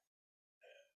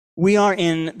We are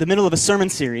in the middle of a sermon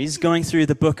series going through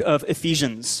the book of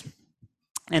Ephesians.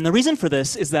 And the reason for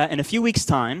this is that in a few weeks'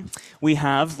 time, we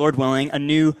have, Lord willing, a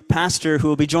new pastor who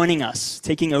will be joining us,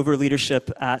 taking over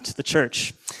leadership at the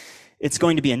church. It's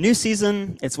going to be a new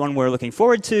season. It's one we're looking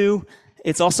forward to.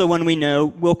 It's also one we know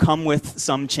will come with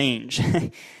some change.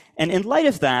 And in light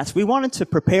of that, we wanted to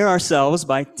prepare ourselves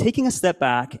by taking a step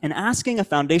back and asking a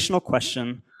foundational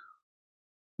question: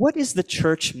 what is the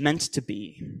church meant to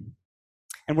be?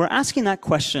 And we're asking that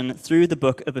question through the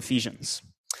book of Ephesians.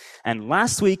 And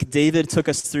last week, David took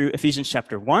us through Ephesians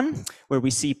chapter 1, where we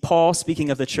see Paul speaking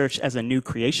of the church as a new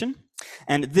creation.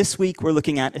 And this week, we're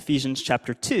looking at Ephesians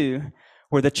chapter 2,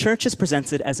 where the church is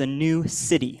presented as a new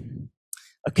city,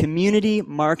 a community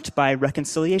marked by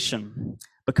reconciliation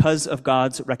because of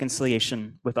God's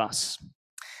reconciliation with us.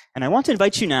 And I want to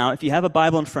invite you now, if you have a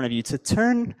Bible in front of you, to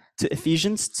turn to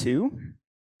Ephesians 2.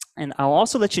 And I'll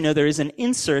also let you know there is an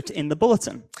insert in the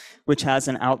bulletin, which has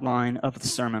an outline of the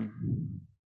sermon.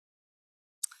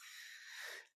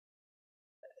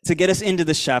 To get us into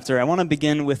this chapter, I want to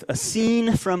begin with a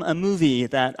scene from a movie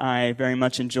that I very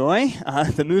much enjoy.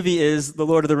 The movie is The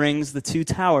Lord of the Rings, The Two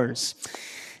Towers.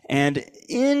 And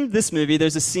in this movie,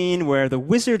 there's a scene where the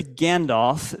wizard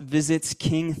Gandalf visits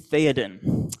King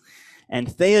Theoden. And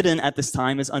Theoden at this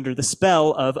time is under the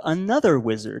spell of another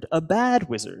wizard, a bad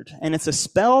wizard. And it's a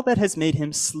spell that has made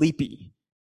him sleepy,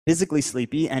 physically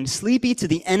sleepy, and sleepy to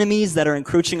the enemies that are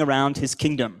encroaching around his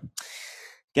kingdom.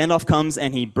 Gandalf comes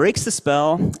and he breaks the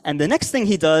spell, and the next thing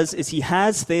he does is he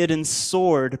has Theoden's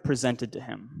sword presented to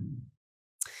him.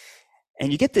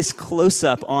 And you get this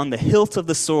close-up on the hilt of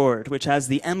the sword, which has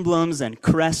the emblems and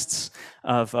crests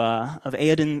of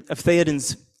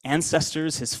Theoden's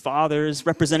ancestors, his fathers,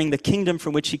 representing the kingdom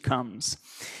from which he comes.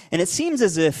 And it seems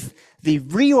as if the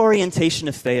reorientation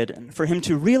of Theoden, for him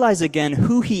to realize again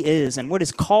who he is and what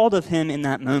is called of him in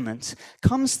that moment,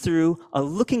 comes through a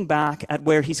looking back at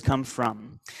where he's come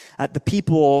from, at the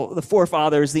people, the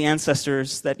forefathers, the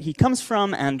ancestors that he comes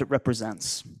from and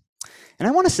represents. And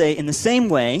I want to say, in the same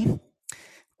way,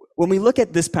 when we look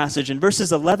at this passage in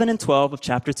verses 11 and 12 of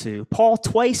chapter 2, Paul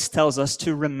twice tells us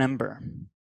to remember.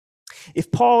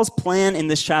 If Paul's plan in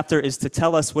this chapter is to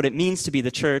tell us what it means to be the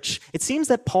church, it seems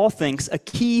that Paul thinks a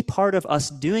key part of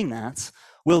us doing that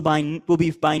will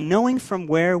be by knowing from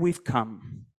where we've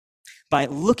come, by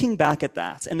looking back at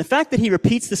that. And the fact that he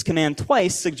repeats this command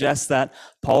twice suggests that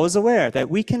Paul is aware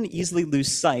that we can easily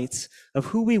lose sight of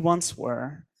who we once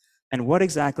were and what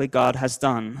exactly God has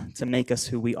done to make us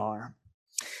who we are.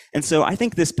 And so I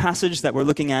think this passage that we're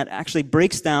looking at actually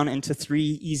breaks down into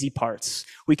three easy parts.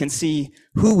 We can see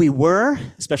who we were,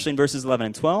 especially in verses 11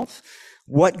 and 12,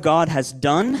 what God has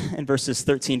done in verses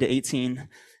 13 to 18,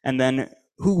 and then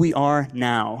who we are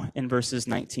now in verses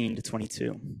 19 to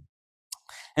 22.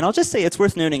 And I'll just say it's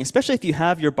worth noting, especially if you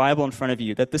have your Bible in front of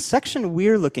you, that the section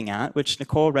we're looking at, which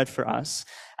Nicole read for us,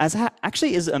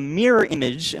 actually is a mirror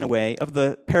image, in a way, of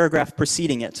the paragraph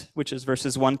preceding it, which is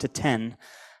verses 1 to 10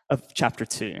 of chapter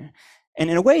 2. And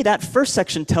in a way, that first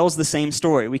section tells the same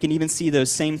story. We can even see those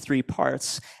same three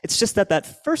parts. It's just that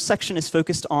that first section is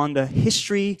focused on the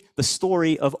history, the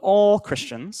story of all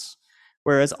Christians,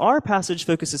 whereas our passage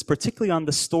focuses particularly on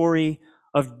the story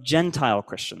of Gentile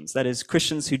Christians, that is,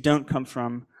 Christians who don't come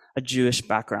from a Jewish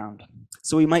background.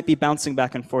 So we might be bouncing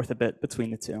back and forth a bit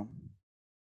between the two.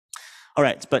 All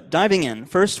right, but diving in,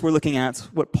 first we're looking at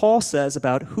what Paul says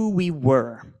about who we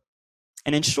were.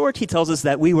 And in short, he tells us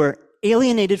that we were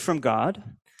alienated from God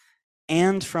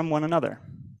and from one another.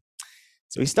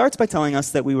 So he starts by telling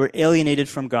us that we were alienated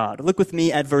from God. Look with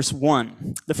me at verse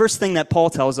 1. The first thing that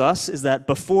Paul tells us is that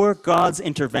before God's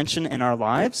intervention in our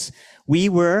lives, we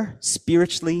were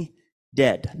spiritually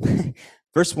dead.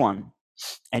 Verse 1,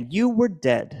 and you were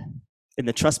dead in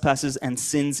the trespasses and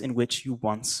sins in which you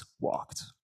once walked.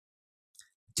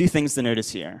 Two things to notice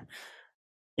here.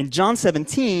 In John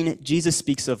 17, Jesus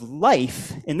speaks of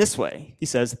life in this way. He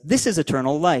says, "This is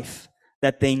eternal life,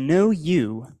 that they know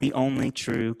you, the only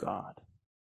true God."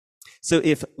 So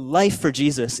if life for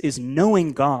Jesus is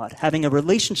knowing God, having a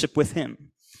relationship with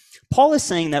him, Paul is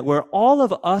saying that where all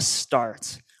of us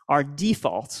start, our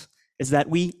default is that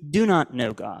we do not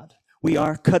know God. We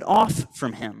are cut off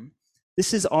from him.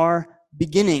 This is our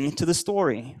beginning to the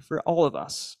story for all of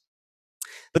us.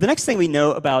 But the next thing we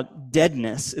know about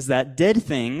deadness is that dead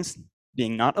things,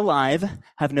 being not alive,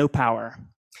 have no power.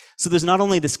 So there's not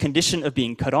only this condition of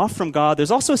being cut off from God,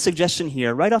 there's also a suggestion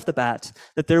here right off the bat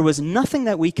that there was nothing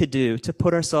that we could do to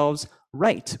put ourselves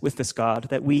right with this God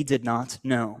that we did not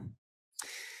know.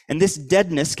 And this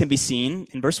deadness can be seen,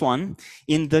 in verse 1,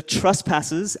 in the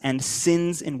trespasses and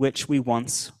sins in which we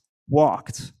once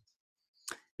walked.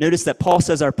 Notice that Paul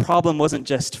says our problem wasn't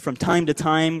just from time to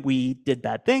time we did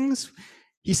bad things.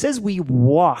 He says we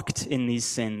walked in these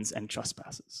sins and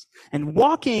trespasses. And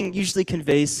walking usually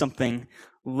conveys something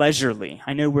leisurely.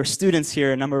 I know we're students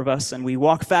here, a number of us, and we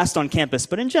walk fast on campus,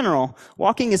 but in general,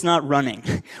 walking is not running.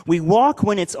 We walk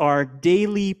when it's our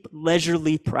daily,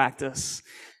 leisurely practice.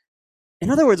 In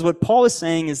other words, what Paul is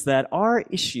saying is that our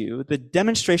issue, the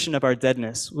demonstration of our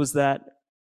deadness, was that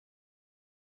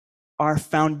our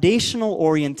foundational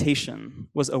orientation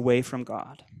was away from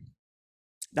God.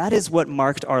 That is what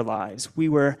marked our lives. We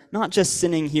were not just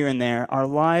sinning here and there. Our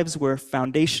lives were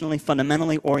foundationally,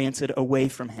 fundamentally oriented away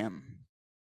from Him.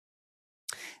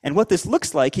 And what this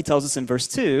looks like, he tells us in verse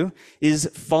 2, is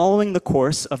following the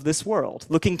course of this world,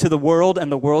 looking to the world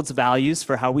and the world's values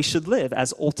for how we should live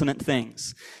as ultimate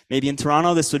things. Maybe in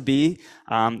Toronto, this would be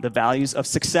the values of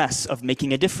success, of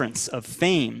making a difference, of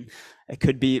fame. It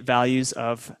could be values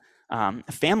of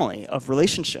family, of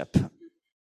relationship.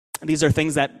 These are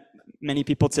things that many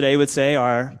people today would say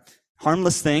are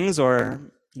harmless things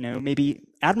or, maybe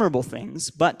admirable things.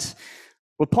 But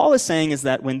what Paul is saying is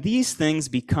that when these things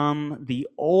become the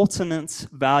ultimate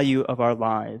value of our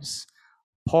lives,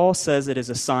 Paul says it is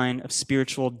a sign of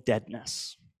spiritual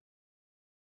deadness.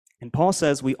 And Paul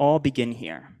says we all begin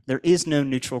here. There is no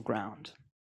neutral ground.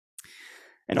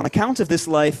 And on account of this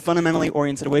life fundamentally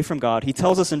oriented away from God, he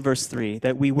tells us in verse 3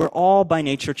 that we were all by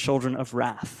nature children of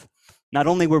wrath. Not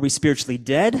only were we spiritually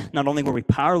dead, not only were we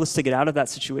powerless to get out of that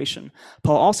situation,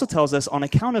 Paul also tells us on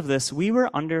account of this, we were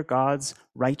under God's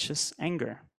righteous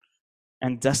anger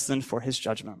and destined for his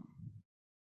judgment.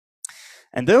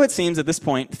 And though it seems at this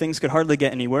point things could hardly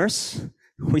get any worse,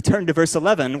 we turn to verse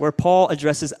 11 where Paul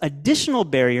addresses additional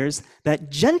barriers that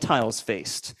Gentiles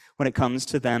faced when it comes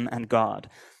to them and God.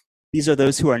 These are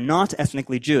those who are not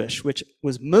ethnically Jewish, which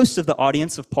was most of the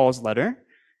audience of Paul's letter.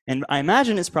 And I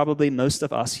imagine it's probably most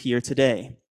of us here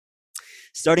today.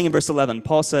 Starting in verse 11,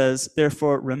 Paul says,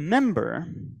 "Therefore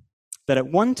remember that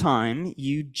at one time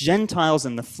you Gentiles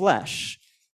in the flesh,"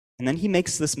 and then he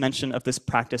makes this mention of this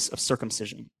practice of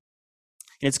circumcision.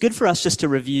 And it's good for us just to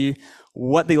review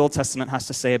what the Old Testament has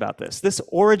to say about this. This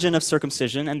origin of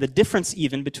circumcision and the difference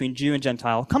even between Jew and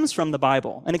Gentile comes from the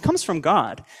Bible, and it comes from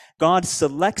God. God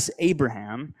selects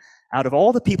Abraham out of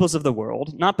all the peoples of the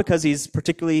world, not because he's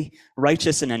particularly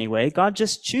righteous in any way. God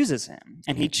just chooses him,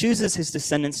 and he chooses his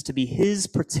descendants to be his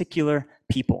particular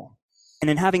people. And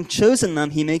in having chosen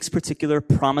them, he makes particular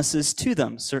promises to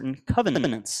them, certain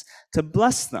covenants, to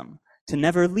bless them, to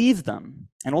never leave them,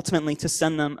 and ultimately to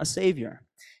send them a savior.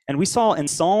 And we saw in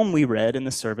Psalm we read in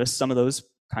the service some of those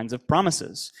kinds of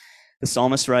promises. The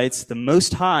psalmist writes, "The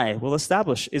Most High will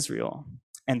establish Israel,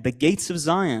 and the gates of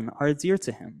Zion are dear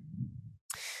to him."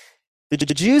 The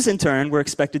Jews, in turn, were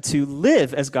expected to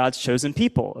live as God's chosen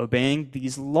people, obeying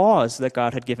these laws that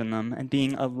God had given them and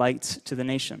being a light to the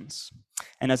nations.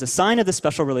 And as a sign of this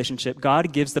special relationship,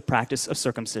 God gives the practice of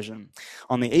circumcision.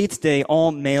 On the 8th day,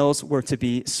 all males were to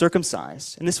be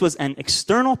circumcised. And this was an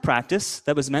external practice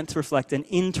that was meant to reflect an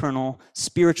internal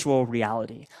spiritual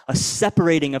reality, a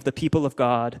separating of the people of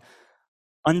God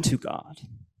unto God.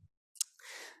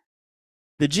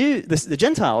 The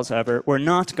Gentiles, however, were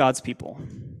not God's people.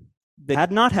 They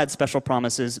had not had special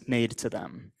promises made to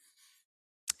them.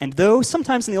 And though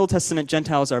sometimes in the Old Testament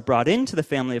Gentiles are brought into the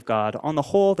family of God, on the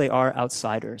whole they are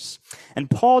outsiders. And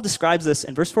Paul describes this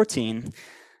in verse 14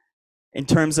 in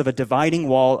terms of a dividing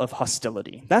wall of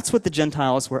hostility. That's what the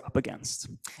Gentiles were up against.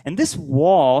 And this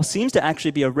wall seems to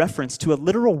actually be a reference to a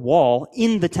literal wall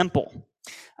in the temple.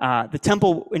 The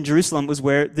temple in Jerusalem was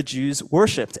where the Jews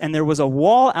worshipped, and there was a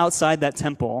wall outside that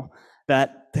temple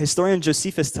that the historian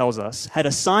Josephus tells us had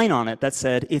a sign on it that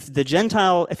said, if a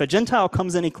Gentile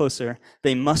comes any closer,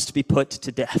 they must be put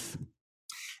to death.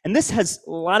 And this has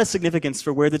a lot of significance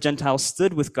for where the Gentiles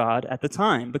stood with God at the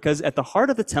time, because at the heart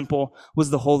of the temple was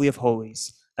the Holy of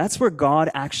Holies. That's where God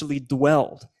actually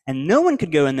dwelled. And no one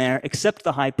could go in there except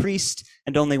the high priest,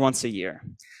 and only once a year.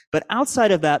 But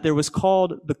outside of that, there was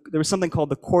something called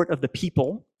the court of the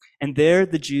people, and there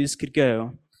the Jews could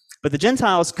go. But the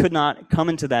Gentiles could not come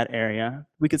into that area.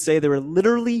 We could say there were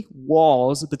literally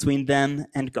walls between them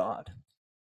and God.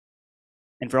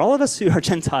 And for all of us who are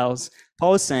Gentiles,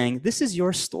 Paul is saying, this is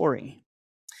your story.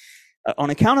 On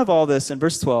account of all this, in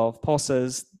verse 12, Paul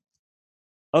says,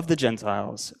 of the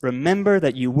Gentiles, remember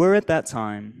that you were at that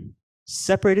time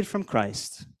separated from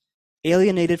Christ,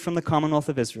 alienated from the commonwealth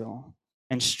of Israel,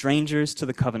 and strangers to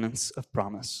the covenants of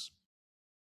promise.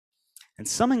 And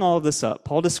summing all of this up,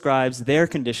 Paul describes their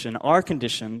condition, our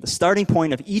condition, the starting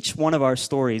point of each one of our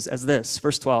stories as this,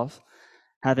 verse 12,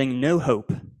 having no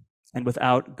hope and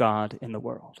without God in the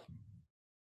world.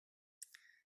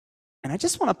 And I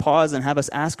just want to pause and have us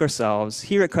ask ourselves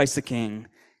here at Christ the King,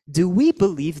 do we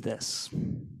believe this?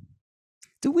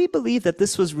 Do we believe that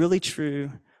this was really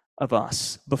true of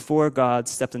us before God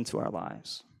stepped into our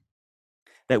lives?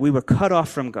 That we were cut off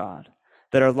from God,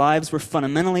 that our lives were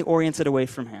fundamentally oriented away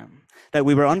from him, that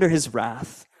we were under his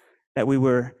wrath, that we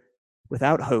were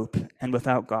without hope and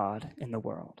without God in the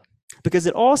world. Because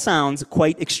it all sounds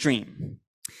quite extreme.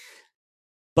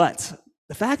 But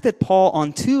the fact that Paul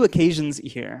on 2 occasions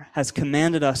here has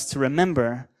commanded us to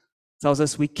remember tells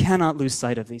us we cannot lose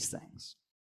sight of these things.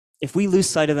 If we lose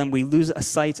sight of them, we lose a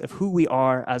sight of who we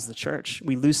are as the church.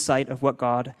 We lose sight of what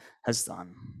God has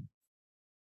done.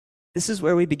 This is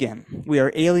where we begin. We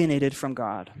are alienated from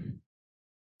God.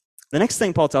 The next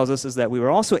thing Paul tells us is that we were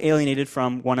also alienated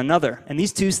from one another. And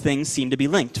these two things seem to be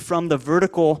linked. From the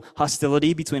vertical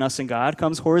hostility between us and God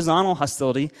comes horizontal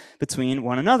hostility between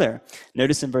one another.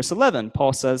 Notice in verse 11,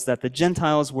 Paul says that the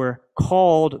Gentiles were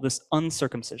called this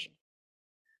uncircumcision.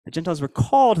 The Gentiles were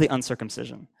called the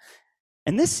uncircumcision.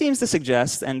 And this seems to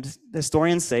suggest, and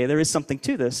historians say there is something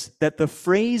to this, that the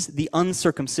phrase the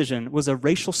uncircumcision was a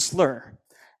racial slur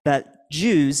that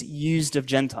Jews used of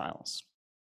Gentiles.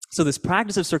 So this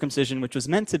practice of circumcision, which was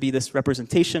meant to be this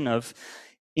representation of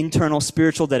internal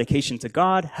spiritual dedication to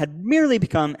God, had merely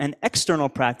become an external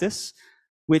practice,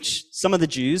 which some of the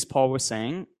Jews, Paul was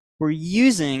saying, were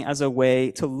using as a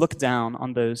way to look down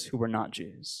on those who were not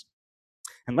Jews.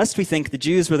 And lest we think the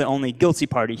Jews were the only guilty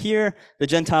party here, the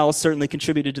Gentiles certainly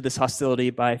contributed to this hostility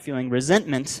by feeling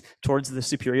resentment towards the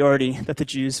superiority that the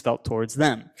Jews felt towards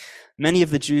them. Many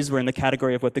of the Jews were in the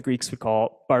category of what the Greeks would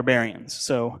call barbarians.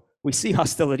 So we see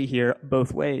hostility here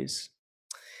both ways.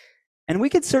 And we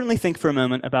could certainly think for a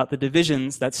moment about the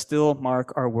divisions that still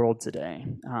mark our world today.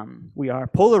 We are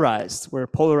polarized. We're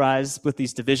polarized with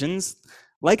these divisions.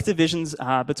 Like divisions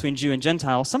between Jew and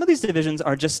Gentile, some of these divisions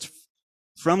are just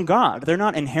from God. They're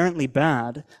not inherently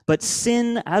bad, but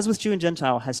sin, as with Jew and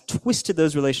Gentile, has twisted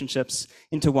those relationships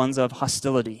into ones of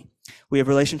hostility. We have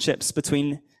relationships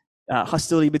between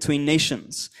hostility between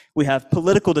nations. We have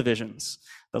political divisions.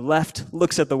 The left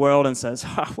looks at the world and says,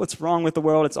 what's wrong with the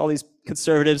world? It's all these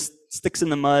conservatives, sticks in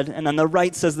the mud. And then the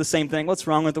right says the same thing. What's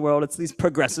wrong with the world? It's these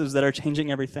progressives that are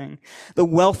changing everything. The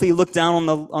wealthy look down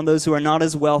on those who are not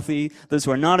as wealthy. Those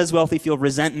who are not as wealthy feel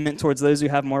resentment towards those who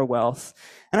have more wealth.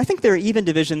 And I think there are even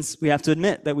divisions, we have to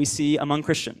admit, that we see among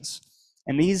Christians.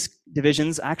 And these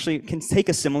divisions actually can take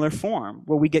a similar form,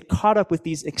 where we get caught up with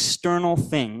these external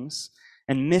things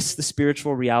and miss the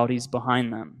spiritual realities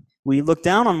behind them. We look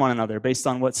down on one another based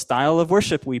on what style of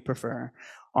worship we prefer,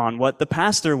 on what the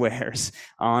pastor wears,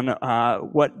 on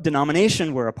what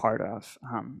denomination we're a part of.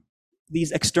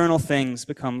 These external things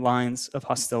become lines of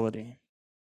hostility.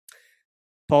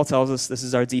 Paul tells us this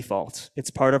is our default.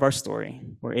 It's part of our story.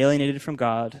 We're alienated from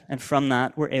God, and from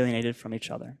that, we're alienated from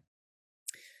each other.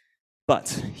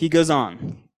 But he goes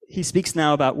on. He speaks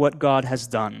now about what God has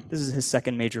done. This is his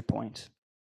second major point.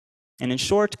 And in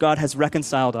short, God has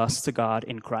reconciled us to God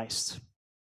in Christ.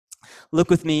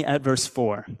 Look with me at verse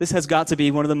 4. This has got to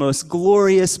be one of the most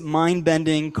glorious,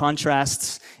 mind-bending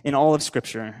contrasts in all of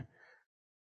Scripture.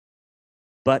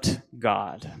 But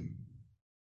God.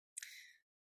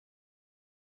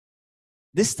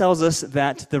 This tells us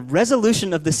that the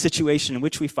resolution of the situation in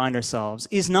which we find ourselves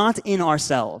is not in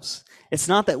ourselves. It's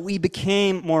not that we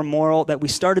became more moral, that we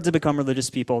started to become religious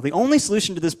people. The only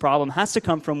solution to this problem has to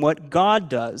come from what God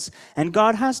does, and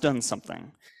God has done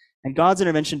something. And God's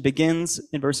intervention begins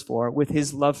in verse 4 with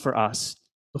his love for us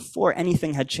before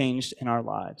anything had changed in our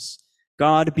lives.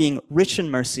 God being rich in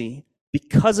mercy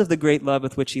because of the great love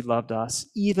with which he loved us,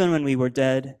 even when we were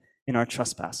dead in our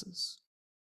trespasses.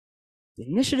 The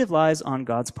initiative lies on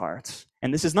God's part.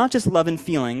 And this is not just love and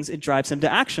feelings, it drives him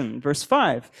to action. Verse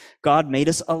 5, God made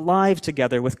us alive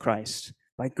together with Christ.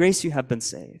 By grace you have been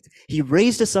saved. He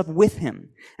raised us up with him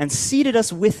and seated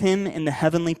us with him in the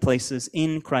heavenly places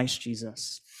in Christ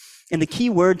Jesus. And the key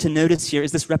word to notice here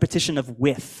is this repetition of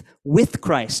with. With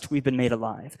Christ we've been made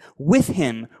alive. With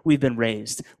him we've been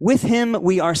raised. With him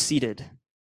we are seated.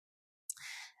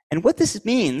 And what this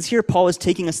means, here Paul is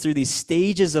taking us through these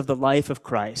stages of the life of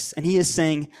Christ. And he is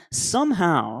saying,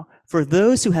 somehow, for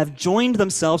those who have joined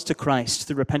themselves to Christ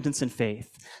through repentance and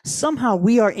faith, somehow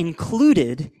we are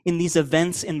included in these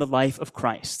events in the life of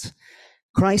Christ.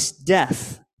 Christ's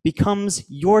death becomes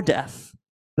your death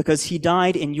because he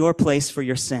died in your place for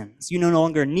your sins. You no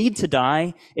longer need to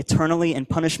die eternally in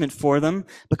punishment for them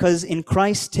because in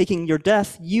Christ taking your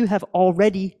death, you have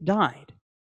already died.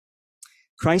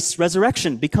 Christ's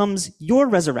resurrection becomes your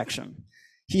resurrection.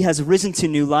 He has risen to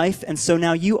new life, and so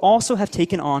now you also have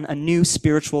taken on a new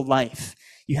spiritual life.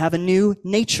 You have a new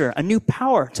nature, a new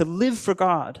power to live for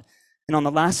God. And on the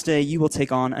last day, you will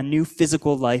take on a new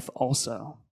physical life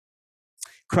also.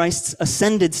 Christ's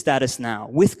ascended status now,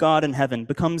 with God in heaven,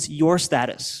 becomes your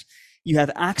status. You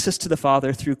have access to the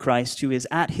Father through Christ, who is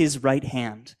at his right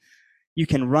hand. You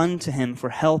can run to him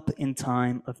for help in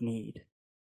time of need.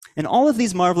 And all of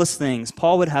these marvelous things,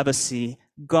 Paul would have us see,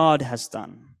 God has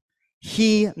done.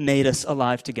 He made us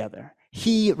alive together.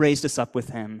 He raised us up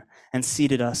with him and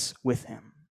seated us with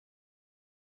him.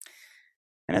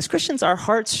 And as Christians, our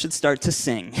hearts should start to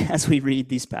sing as we read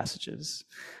these passages.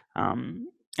 And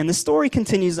the story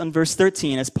continues on verse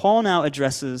 13 as Paul now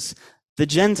addresses the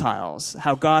Gentiles,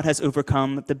 how God has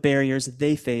overcome the barriers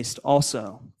they faced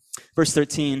also. Verse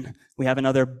 13, we have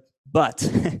another but.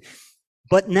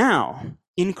 But now,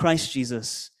 in Christ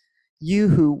Jesus, you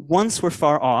who once were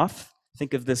far off,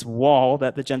 think of this wall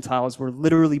that the Gentiles were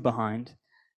literally behind,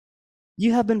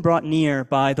 you have been brought near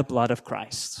by the blood of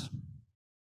Christ.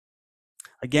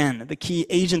 Again, the key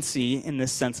agency in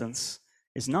this sentence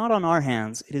is not on our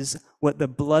hands. It is what the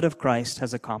blood of Christ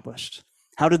has accomplished.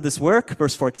 How did this work?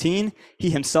 Verse 14, he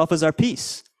himself is our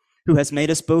peace, who has made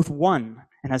us both one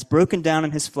and has broken down in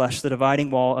his flesh the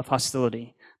dividing wall of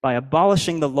hostility by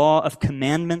abolishing the law of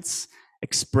commandments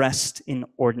expressed in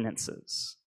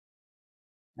ordinances.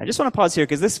 I just want to pause here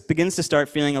because this begins to start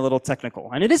feeling a little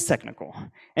technical, and it is technical.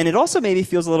 And it also maybe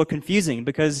feels a little confusing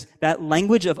because that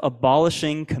language of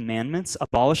abolishing commandments,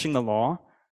 abolishing the law,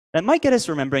 that might get us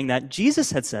remembering that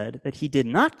Jesus had said that he did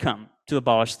not come to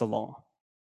abolish the law.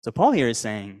 So Paul here is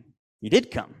saying he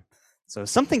did come. So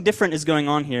something different is going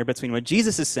on here between what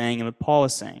Jesus is saying and what Paul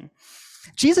is saying.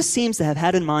 Jesus seems to have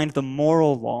had in mind the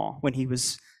moral law when he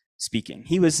was speaking.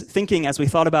 He was thinking, as we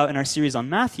thought about in our series on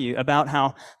Matthew, about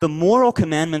how the moral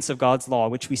commandments of God's law,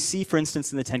 which we see, for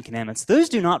instance, in the Ten Commandments, those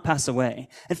do not pass away.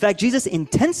 In fact, Jesus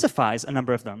intensifies a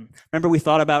number of them. Remember, we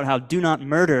thought about how do not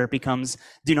murder becomes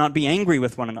do not be angry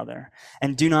with one another,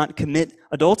 and do not commit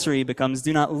adultery becomes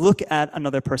do not look at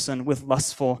another person with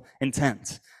lustful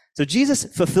intent. So Jesus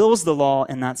fulfills the law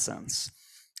in that sense.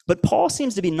 But Paul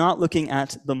seems to be not looking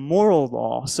at the moral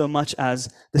law so much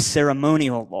as the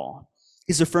ceremonial law.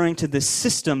 He's referring to the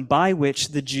system by which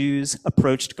the Jews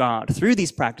approached God through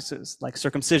these practices like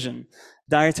circumcision,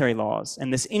 dietary laws,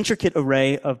 and this intricate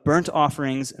array of burnt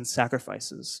offerings and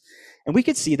sacrifices. And we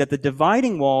could see that the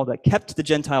dividing wall that kept the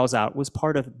Gentiles out was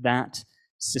part of that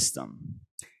system.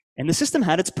 And the system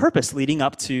had its purpose leading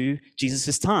up to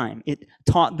Jesus' time. It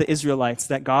taught the Israelites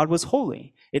that God was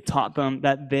holy. It taught them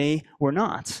that they were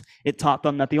not. It taught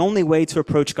them that the only way to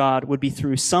approach God would be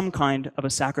through some kind of a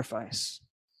sacrifice.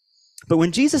 But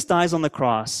when Jesus dies on the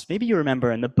cross, maybe you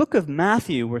remember, in the book of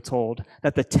Matthew, we're told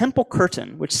that the temple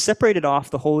curtain, which separated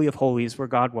off the Holy of Holies where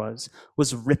God was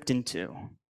ripped in two.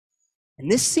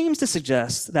 And this seems to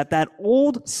suggest that that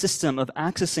old system of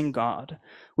accessing God,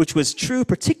 which was true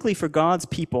particularly for God's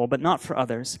people, but not for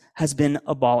others, has been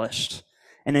abolished.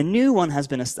 And a new one has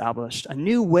been established, a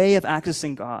new way of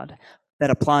accessing God that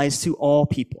applies to all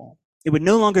people. It would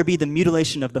no longer be the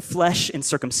mutilation of the flesh in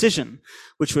circumcision,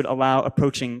 which would allow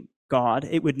approaching God.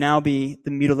 It would now be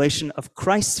the mutilation of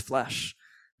Christ's flesh,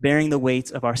 bearing the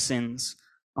weight of our sins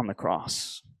on the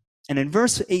cross. And in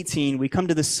verse 18, we come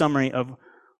to this summary of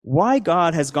why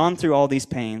God has gone through all these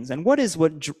pains, and what is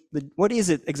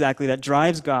it exactly that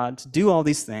drives God to do all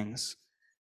these things?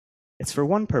 It's for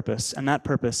one purpose, and that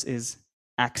purpose is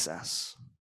access.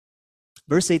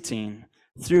 Verse 18,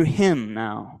 through him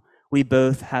now we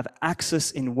both have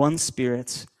access in one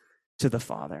Spirit to the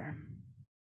Father.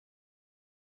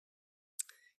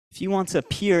 If you want to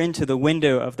peer into the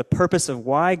window of the purpose of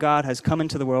why God has come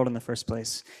into the world in the first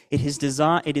place, it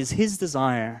is his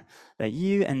desire that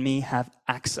you and me have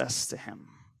access to him.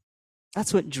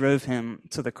 That's what drove him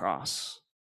to the cross.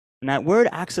 And that word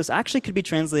access actually could be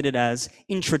translated as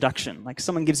introduction, like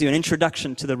someone gives you an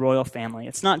introduction to the royal family.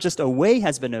 It's not just a way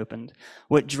has been opened.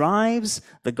 What drives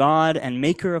the God and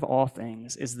maker of all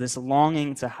things is this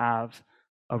longing to have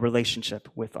a relationship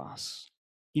with us.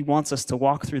 He wants us to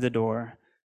walk through the door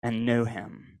and know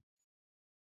him.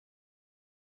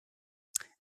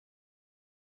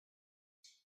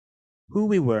 Who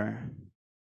we were,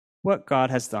 what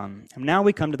God has done. And now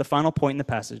we come to the final point in the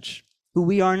passage, who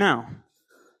we are now.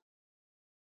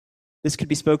 This could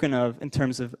be spoken of in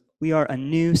terms of we are a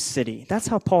new city. That's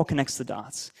how Paul connects the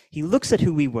dots. He looks at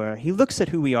who we were, he looks at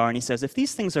who we are, and he says, if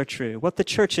these things are true, what the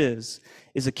church is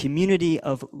a community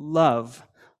of love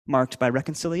marked by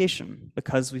reconciliation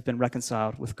because we've been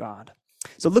reconciled with God.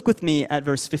 So look with me at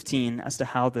verse 15 as to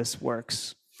how this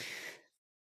works.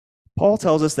 Paul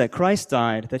tells us that Christ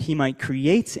died that he might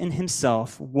create in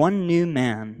himself one new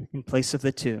man in place of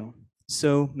the two,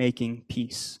 so making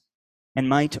peace, and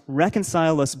might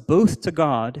reconcile us both to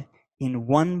God in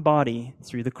one body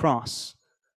through the cross,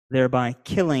 thereby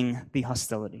killing the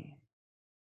hostility.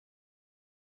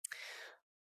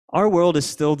 Our world is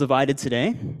still divided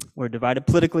today. We're divided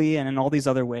politically and in all these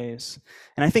other ways.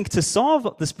 And I think to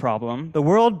solve this problem, the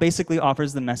world basically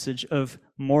offers the message of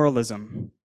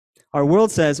moralism. Our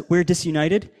world says, we're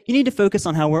disunited. You need to focus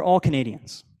on how we're all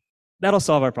Canadians. That'll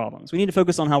solve our problems. We need to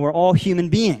focus on how we're all human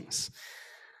beings.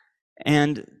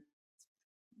 And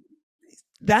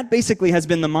that basically has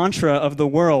been the mantra of the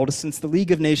world since the League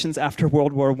of Nations after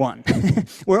World War I.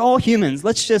 We're all humans.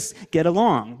 Let's just get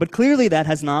along. But clearly that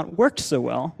has not worked so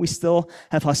well. We still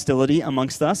have hostility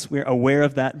amongst us. We're aware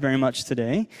of that very much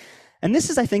today. And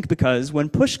this is, I think, because when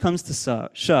push comes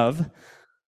to shove,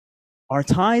 our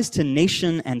ties to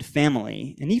nation and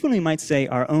family, and even we might say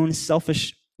our own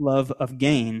selfish love of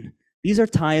gain, these are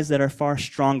ties that are far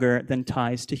stronger than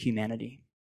ties to humanity.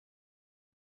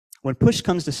 When push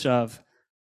comes to shove,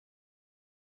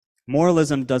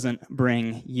 moralism doesn't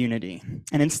bring unity.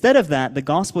 And instead of that, the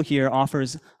gospel here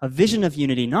offers a vision of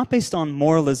unity, not based on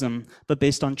moralism, but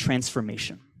based on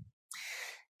transformation.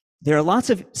 There are lots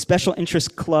of special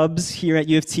interest clubs here at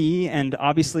U of T, and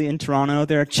obviously in Toronto.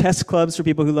 There are chess clubs for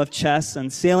people who love chess,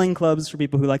 and sailing clubs for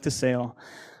people who like to sail.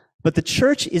 But the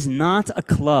church is not a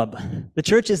club. The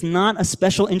church is not a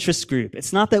special interest group.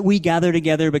 It's not that we gather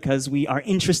together because we are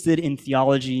interested in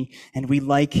theology and we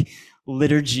like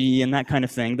liturgy and that kind of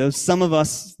thing, though some of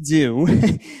us do.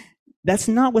 That's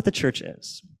not what the church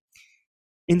is.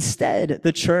 Instead,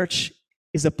 the church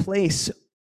is a place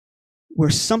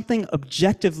where something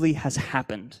objectively has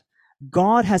happened.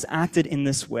 God has acted in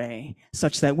this way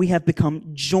such that we have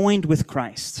become joined with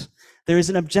Christ. There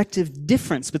is an objective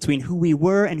difference between who we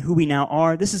were and who we now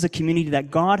are. This is a community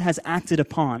that God has acted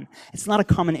upon. It's not a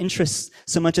common interest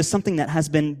so much as something that has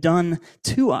been done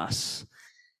to us.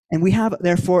 And we have,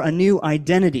 therefore, a new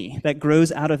identity that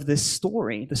grows out of this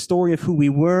story, the story of who we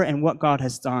were and what God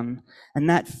has done. And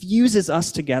that fuses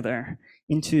us together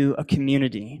into a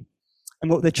community. And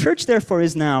what the church, therefore,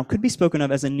 is now could be spoken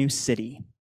of as a new city.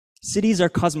 Cities are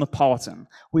cosmopolitan.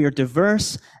 We are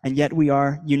diverse, and yet we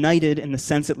are united in the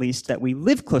sense, at least, that we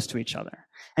live close to each other.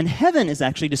 And heaven is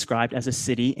actually described as a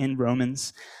city in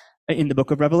the book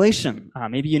of Revelation.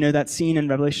 Maybe you know that scene in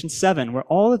Revelation 7, where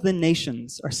all of the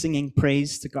nations are singing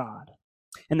praise to God.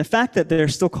 And the fact that they're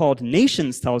still called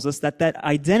nations tells us that that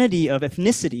identity of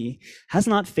ethnicity has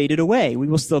not faded away. We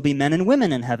will still be men and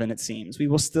women in heaven, it seems. We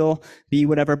will still be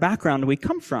whatever background we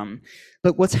come from.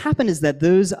 But what's happened is that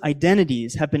those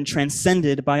identities have been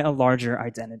transcended by a larger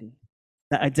identity.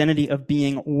 That identity of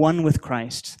being one with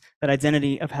Christ, that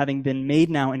identity of having been made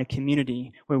now in a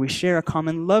community where we share a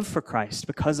common love for Christ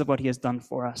because of what he has done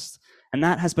for us. And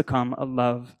that has become a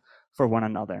love for one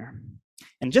another.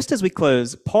 And just as we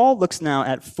close, Paul looks now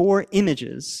at 4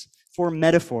 images, 4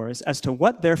 metaphors as to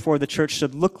what, therefore, the church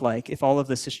should look like if all of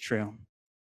this is true.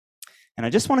 And I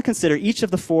just want to consider each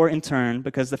of the 4 in turn,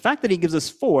 because the fact that he gives us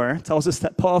 4 tells us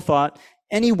that Paul thought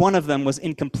any one of them was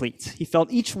incomplete. He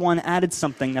felt each one added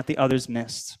something that the others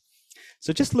missed.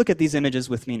 So just look at these images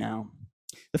with me now.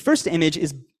 The first image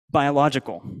is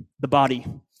biological, the body.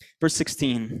 Verse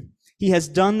 16. He has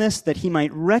done this that he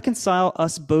might reconcile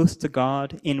us both to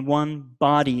God in one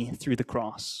body through the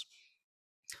cross.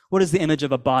 What does the image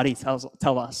of a body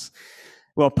tell us?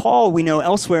 Well, Paul, we know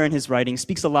elsewhere in his writing,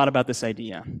 speaks a lot about this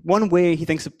idea. One way he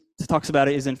talks about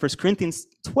it is in 1 Corinthians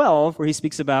 12, where he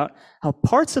speaks about how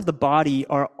parts of the body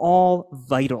are all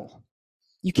vital.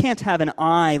 You can't have an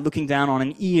eye looking down on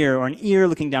an ear or an ear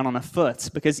looking down on a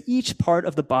foot, because each part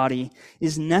of the body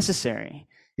is necessary.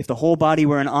 If the whole body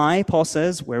were an eye, Paul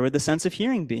says, where would the sense of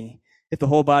hearing be? If the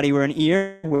whole body were an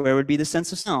ear, where would be the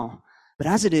sense of smell? But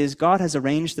as it is, God has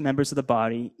arranged the members of the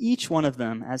body, each one of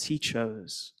them as he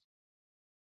chose.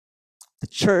 The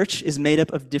church is made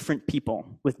up of different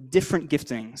people with different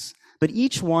giftings, but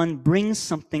each one brings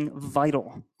something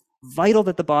vital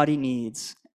that the body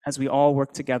needs as we all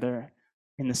work together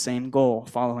in the same goal,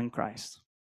 following Christ.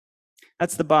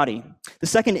 That's the body. The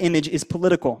second image is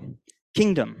political,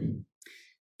 kingdom.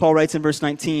 Paul writes in verse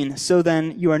 19, so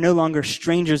then you are no longer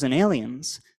strangers and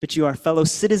aliens, but you are fellow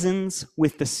citizens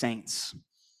with the saints.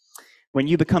 When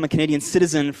you become a Canadian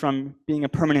citizen from being a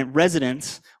permanent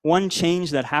resident, one change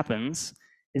that happens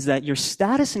is that your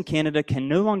status in Canada can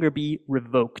no longer be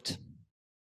revoked.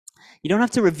 You don't have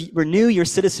to renew your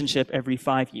citizenship every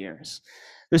 5 years.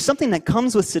 There's something that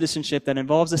comes with citizenship that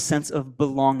involves a sense of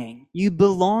belonging. You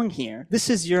belong here. This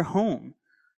is your home.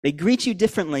 They greet you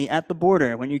differently at the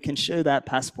border when you can show that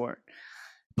passport.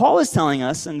 Paul is telling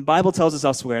us, and the Bible tells us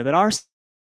elsewhere, that our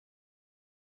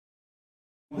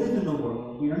live in the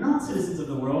world. We are not citizens of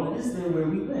the world, it is there where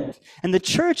we live. And the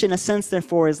church, in a sense,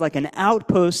 therefore, is like an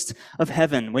outpost of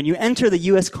heaven. When you enter the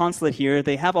U.S. consulate here,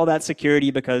 they have all that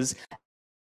security because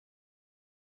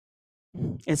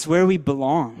it's where we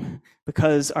belong,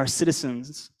 because our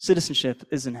citizenship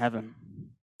is in heaven.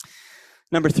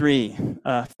 Number 3,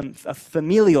 a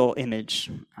familial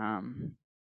image.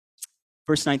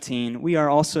 Verse 19, we are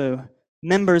also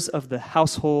members of the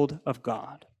household of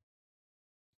God.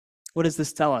 What does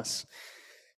this tell us?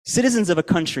 Citizens of a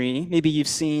country, maybe you've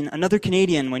seen another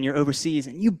Canadian when you're overseas,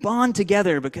 and you bond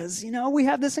together because, we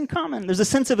have this in common. There's a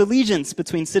sense of allegiance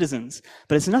between citizens,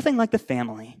 but it's nothing like the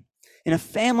family. In a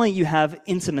family, you have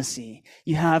intimacy,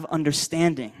 you have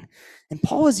understanding. And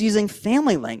Paul is using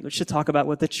family language to talk about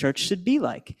what the church should be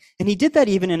like. And he did that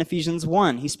even in Ephesians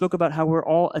 1. He spoke about how we're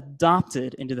all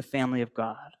adopted into the family of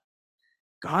God.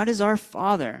 God is our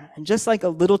Father. And just like a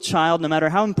little child, no matter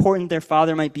how important their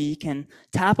father might be, can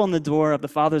tap on the door of the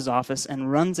Father's office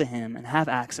and run to him and have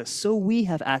access, so we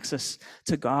have access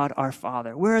to God, our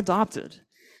Father. We're adopted.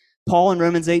 Paul in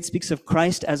Romans 8 speaks of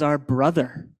Christ as our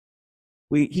brother.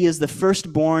 He is the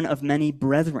firstborn of many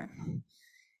brethren.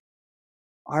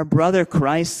 Our brother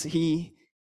Christ, he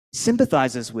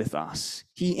sympathizes with us.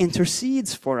 He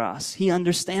intercedes for us. He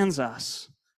understands us.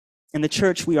 In the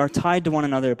church, we are tied to one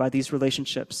another by these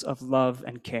relationships of love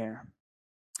and care.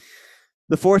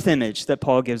 The 4th image that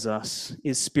Paul gives us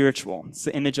is spiritual. It's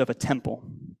the image of a temple.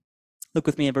 Look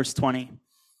with me at verse 20.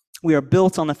 We are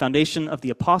built on the foundation of the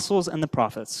apostles and the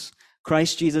prophets,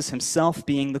 Christ Jesus himself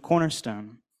being the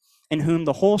cornerstone, in whom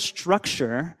the whole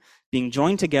structure, being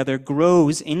joined together,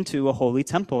 grows into a holy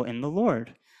temple in the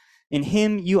Lord. In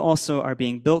him you also are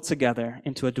being built together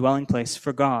into a dwelling place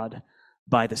for God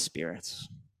by the Spirit.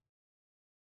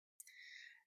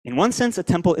 In one sense, a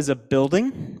temple is a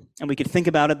building, and we could think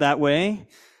about it that way.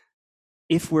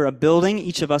 If we're a building,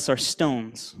 each of us are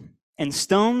stones. And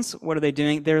stones, what are they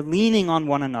doing? They're leaning on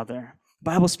one another.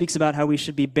 The Bible speaks about how we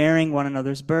should be bearing one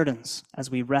another's burdens as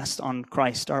we rest on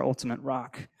Christ, our ultimate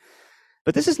rock.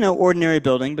 But this is no ordinary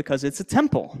building because it's a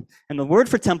temple. And the word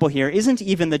for temple here isn't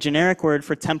even the generic word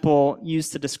for temple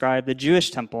used to describe the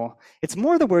Jewish temple. It's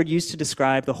more the word used to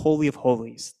describe the Holy of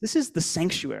Holies. This is the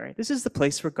sanctuary. This is the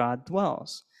place where God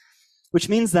dwells. Which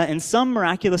means that in some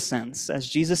miraculous sense, as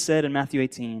Jesus said in Matthew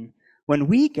 18, when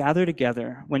we gather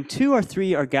together, when 2 or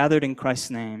 3 are gathered in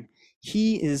Christ's name,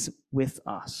 he is with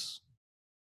us.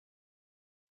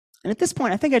 And at this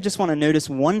point, I think I just want to notice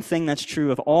one thing that's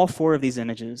true of all 4 of these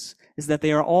images, is that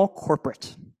they are all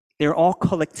corporate. They are all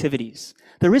collectivities.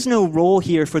 There is no role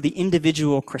here for the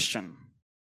individual Christian.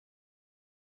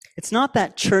 It's not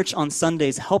that church on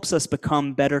Sundays helps us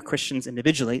become better Christians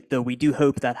individually, though we do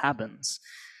hope that happens.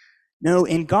 No,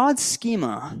 in God's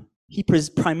schema, he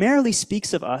primarily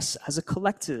speaks of us as a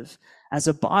collective, as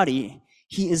a body.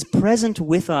 He is present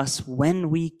with us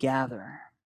when we gather.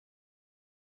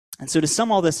 And so to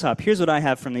sum all this up, here's what I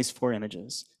have from these 4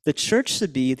 images. The church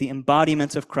should be the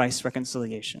embodiment of Christ's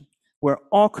reconciliation, where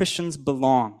all Christians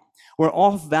belong, where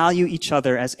all value each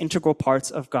other as integral parts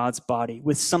of God's body,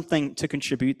 with something to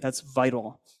contribute that's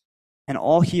vital. And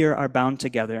all here are bound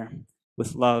together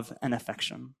with love and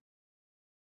affection.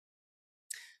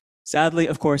 Sadly,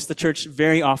 of course, the church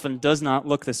very often does not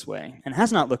look this way and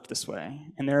has not looked this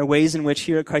way. And there are ways in which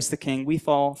here at Christ the King, we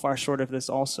fall far short of this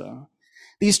also.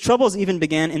 These troubles even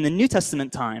began in the New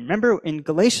Testament time. Remember in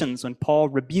Galatians when Paul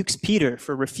rebukes Peter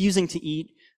for refusing to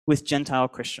eat with Gentile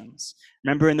Christians.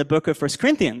 Remember in the book of 1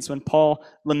 Corinthians when Paul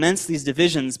laments these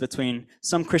divisions between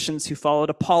some Christians who followed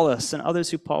Apollos and others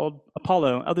who followed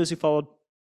Apollo, others who followed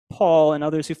Paul and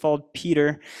others who followed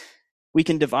Peter. We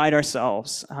can divide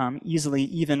ourselves easily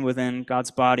even within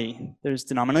God's body. There's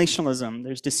denominationalism,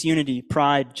 there's disunity,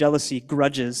 pride, jealousy,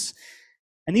 grudges.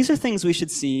 And these are things we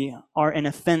should see are an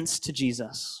offense to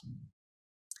Jesus.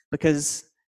 Because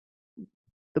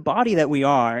the body that we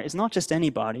are is not just any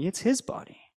body, it's his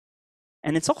body.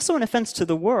 And it's also an offense to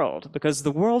the world, because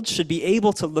the world should be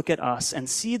able to look at us and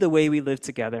see the way we live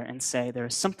together and say, there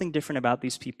is something different about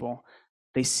these people.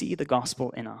 They see the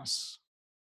gospel in us.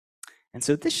 And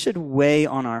so this should weigh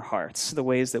on our hearts, the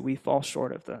ways that we fall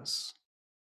short of this.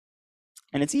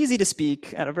 And it's easy to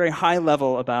speak at a very high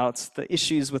level about the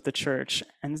issues with the church,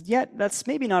 and yet that's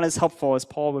maybe not as helpful as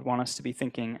Paul would want us to be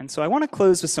thinking. And so I want to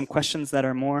close with some questions that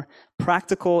are more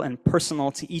practical and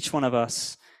personal to each one of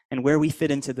us and where we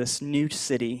fit into this new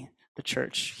city, the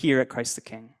church, here at Christ the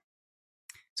King.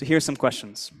 So here are some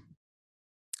questions.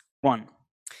 1,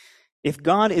 if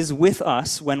God is with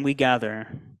us when we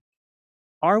gather,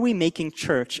 are we making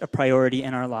church a priority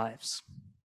in our lives?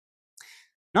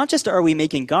 Not just are we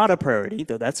making God a priority,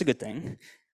 though that's a good thing,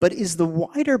 But is the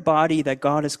wider body that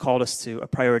God has called us to a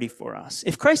priority for us?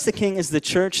 If Christ the King is the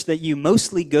church that you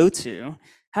mostly go to,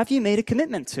 have you made a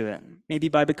commitment to it? Maybe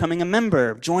by becoming a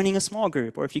member, joining a small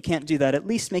group, or if you can't do that, at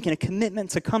least making a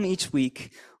commitment to come each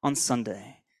week on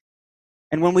Sunday.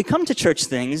 And when we come to church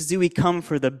things, do we come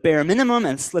for the bare minimum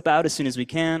and slip out as soon as we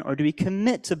can, or do we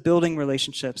commit to building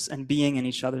relationships and being in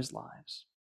each other's lives?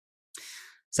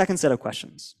 Second set of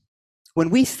questions.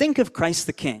 When we think of Christ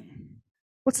the King,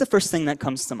 what's the first thing that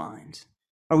comes to mind?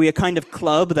 Are we a kind of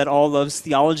club that all loves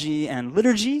theology and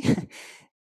liturgy?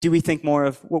 Do we think more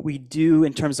of what we do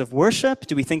in terms of worship?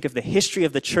 Do we think of the history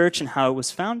of the church and how it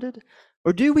was founded?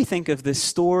 Or do we think of this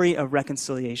story of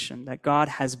reconciliation that God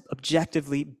has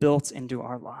objectively built into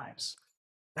our lives?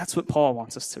 That's what Paul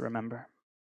wants us to remember.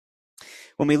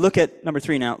 When we look at, number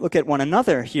 3 now, look at one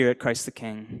another here at Christ the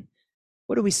King,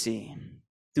 what do we see?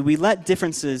 Do we let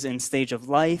differences in stage of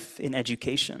life, in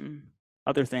education,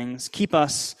 other things, keep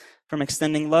us from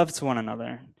extending love to one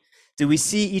another? Do we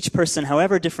see each person,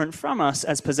 however different from us,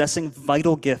 as possessing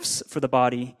vital gifts for the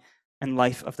body and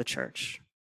life of the church?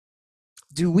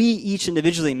 Do we each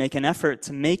individually make an effort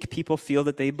to make people feel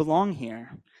that they belong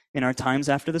here in our times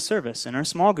after the service, in our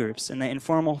small groups, in the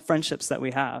informal friendships that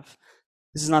we have?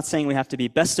 This is not saying we have to be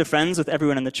best of friends with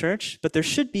everyone in the church, but there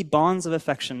should be bonds of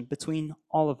affection between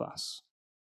all of us.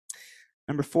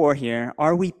 Number 4 here,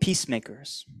 are we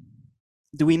peacemakers?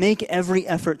 Do we make every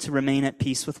effort to remain at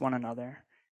peace with one another?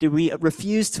 Do we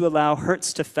refuse to allow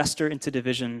hurts to fester into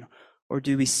division, or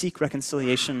do we seek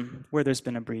reconciliation where there's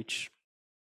been a breach?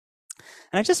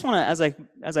 And I just want to,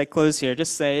 as I close here,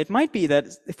 just say it might be that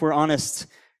if we're honest,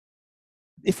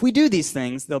 if we do these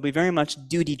things, they'll be very much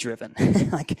duty-driven.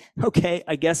 Like, okay,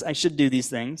 I guess I should do these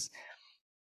things.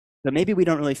 But maybe we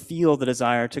don't really feel the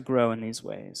desire to grow in these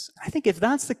ways. I think if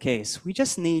that's the case, we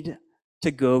just need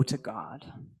to go to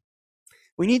God.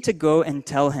 We need to go and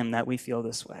tell him that we feel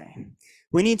this way.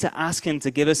 We need to ask him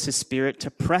to give us his Spirit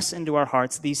to press into our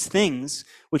hearts these things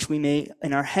which we may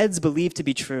in our heads believe to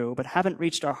be true, but haven't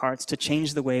reached our hearts to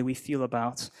change the way we feel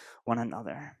about one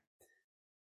another.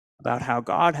 About how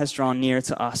God has drawn near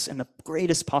to us in the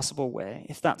greatest possible way.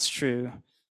 If that's true,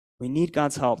 we need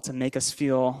God's help to make us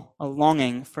feel a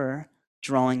longing for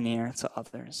drawing near to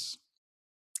others.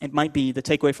 It might be the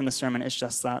takeaway from the sermon is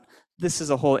just that this is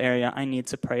a whole area I need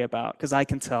to pray about because I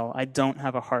can tell I don't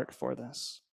have a heart for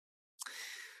this.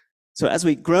 So as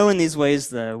we grow in these ways,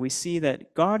 though, we see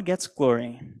that God gets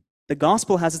glory. The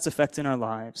gospel has its effect in our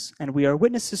lives, and we are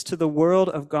witnesses to the world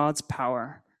of God's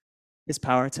power, his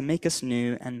power to make us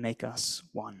new and make us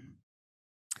one.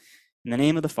 In the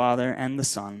name of the Father, and the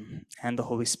Son, and the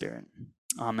Holy Spirit.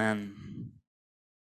 Amen.